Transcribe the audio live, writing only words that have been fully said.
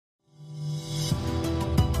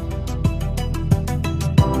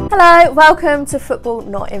Hello, welcome to Football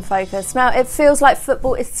Not in Focus. Now, it feels like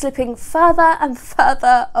football is slipping further and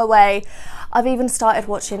further away. I've even started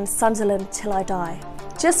watching Sunderland Till I Die,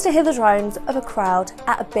 just to hear the drones of a crowd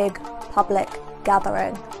at a big public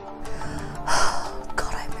gathering.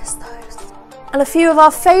 God, I miss those. And a few of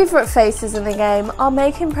our favourite faces in the game are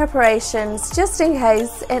making preparations just in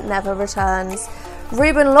case it never returns.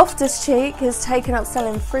 Ruben Loftus-Cheek is taken up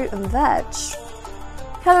selling fruit and veg.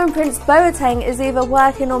 Kevin Prince Boateng is either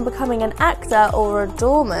working on becoming an actor or a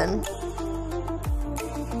doorman.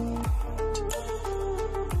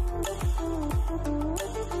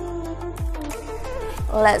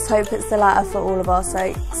 Let's hope it's the latter for all of our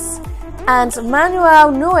sakes. And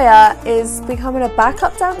Manuel Neuer is becoming a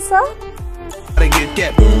backup dancer.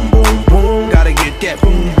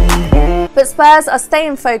 But Spurs are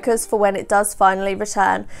staying focused for when it does finally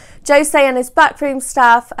return. Jose and his backroom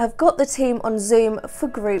staff have got the team on Zoom for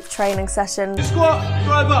group training sessions. Squat,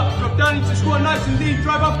 drive up, drop down into squat, nice and deep,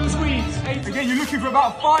 drive up and squeeze. Again, you're looking for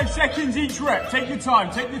about 5 seconds each rep. Take your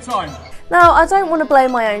time, take your time. Now, I don't want to blow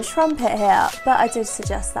my own trumpet here, but I did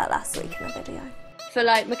suggest that last week in a video. For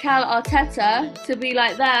like Mikel Arteta to be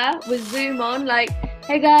like there with Zoom on, like,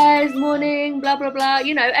 hey guys, morning, blah blah blah,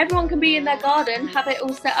 you know, everyone can be in their garden, have it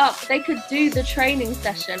all set up. They could do the training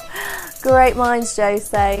session. Great minds,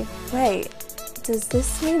 Jose. Wait, does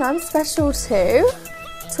this mean I'm special too?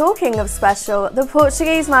 Talking of special, the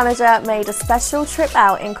Portuguese manager made a special trip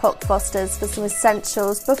out in Cockfosters for some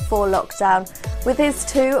essentials before lockdown, with his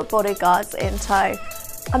 2 bodyguards in tow.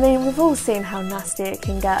 I mean, we've all seen how nasty it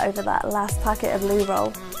can get over that last packet of loo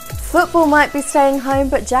roll. Football might be staying home,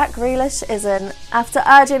 but Jack Grealish isn't. After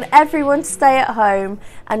urging everyone to stay at home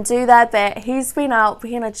and do their bit, he's been out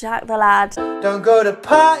being a Jack the lad. Don't go to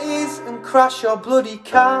parties and crash your bloody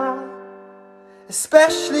car,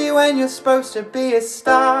 especially when you're supposed to be a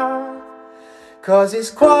star. Cause it's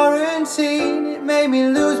quarantine, it made me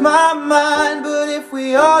lose my mind, but if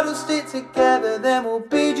we all just stick together then we'll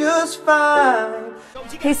be just fine.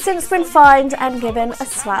 He's since been fined and given a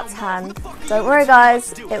slapped hand. Don't worry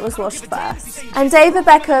guys, it was washed first. And David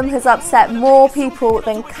Beckham has upset more people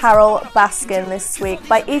than Carol Baskin this week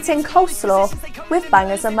by eating coleslaw with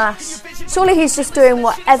bangers and mash. Surely he's just doing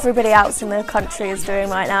what everybody else in the country is doing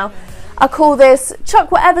right now. I call this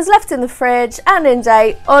chuck whatever's left in the fridge and in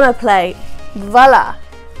date on a plate. Voila!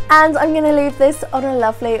 And I'm going to leave this on a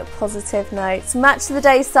lovely positive note. Match of the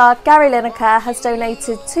Day star Gary Lineker has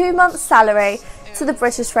donated 2 months' salary to the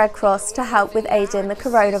British Red Cross to help with aiding the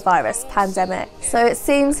coronavirus pandemic. So it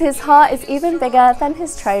seems his heart is even bigger than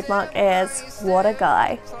his trademark ears. What a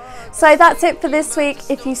guy. So that's it for this week.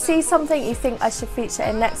 If you see something you think I should feature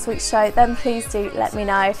in next week's show, then please do let me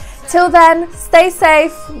know. Till then, stay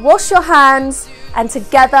safe, wash your hands, and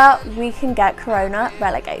together we can get Corona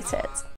relegated.